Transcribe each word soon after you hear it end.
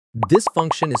This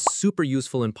function is super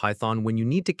useful in Python when you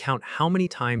need to count how many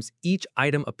times each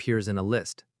item appears in a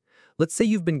list. Let's say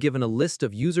you've been given a list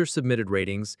of user-submitted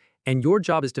ratings, and your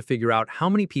job is to figure out how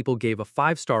many people gave a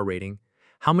 5-star rating,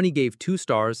 how many gave 2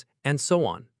 stars, and so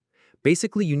on.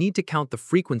 Basically, you need to count the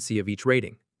frequency of each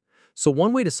rating. So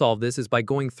one way to solve this is by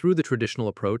going through the traditional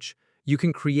approach. You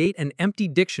can create an empty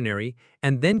dictionary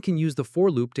and then can use the for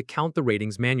loop to count the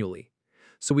ratings manually.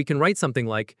 So we can write something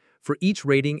like, for each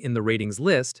rating in the ratings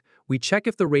list, we check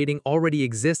if the rating already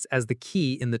exists as the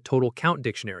key in the total count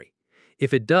dictionary.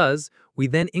 If it does, we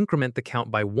then increment the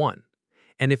count by 1.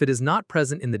 And if it is not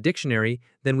present in the dictionary,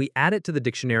 then we add it to the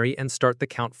dictionary and start the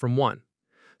count from 1.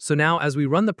 So now as we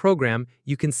run the program,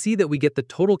 you can see that we get the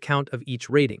total count of each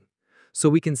rating. So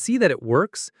we can see that it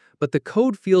works, but the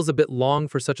code feels a bit long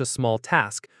for such a small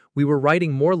task. We were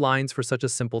writing more lines for such a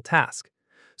simple task.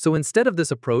 So instead of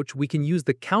this approach, we can use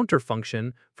the counter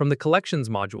function from the collections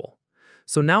module.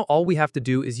 So now all we have to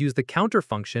do is use the counter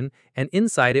function, and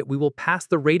inside it we will pass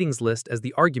the ratings list as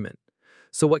the argument.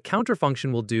 So what counter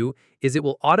function will do is it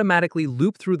will automatically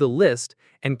loop through the list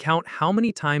and count how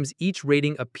many times each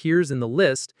rating appears in the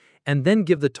list and then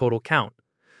give the total count.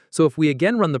 So if we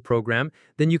again run the program,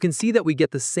 then you can see that we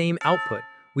get the same output.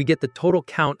 We get the total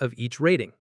count of each rating.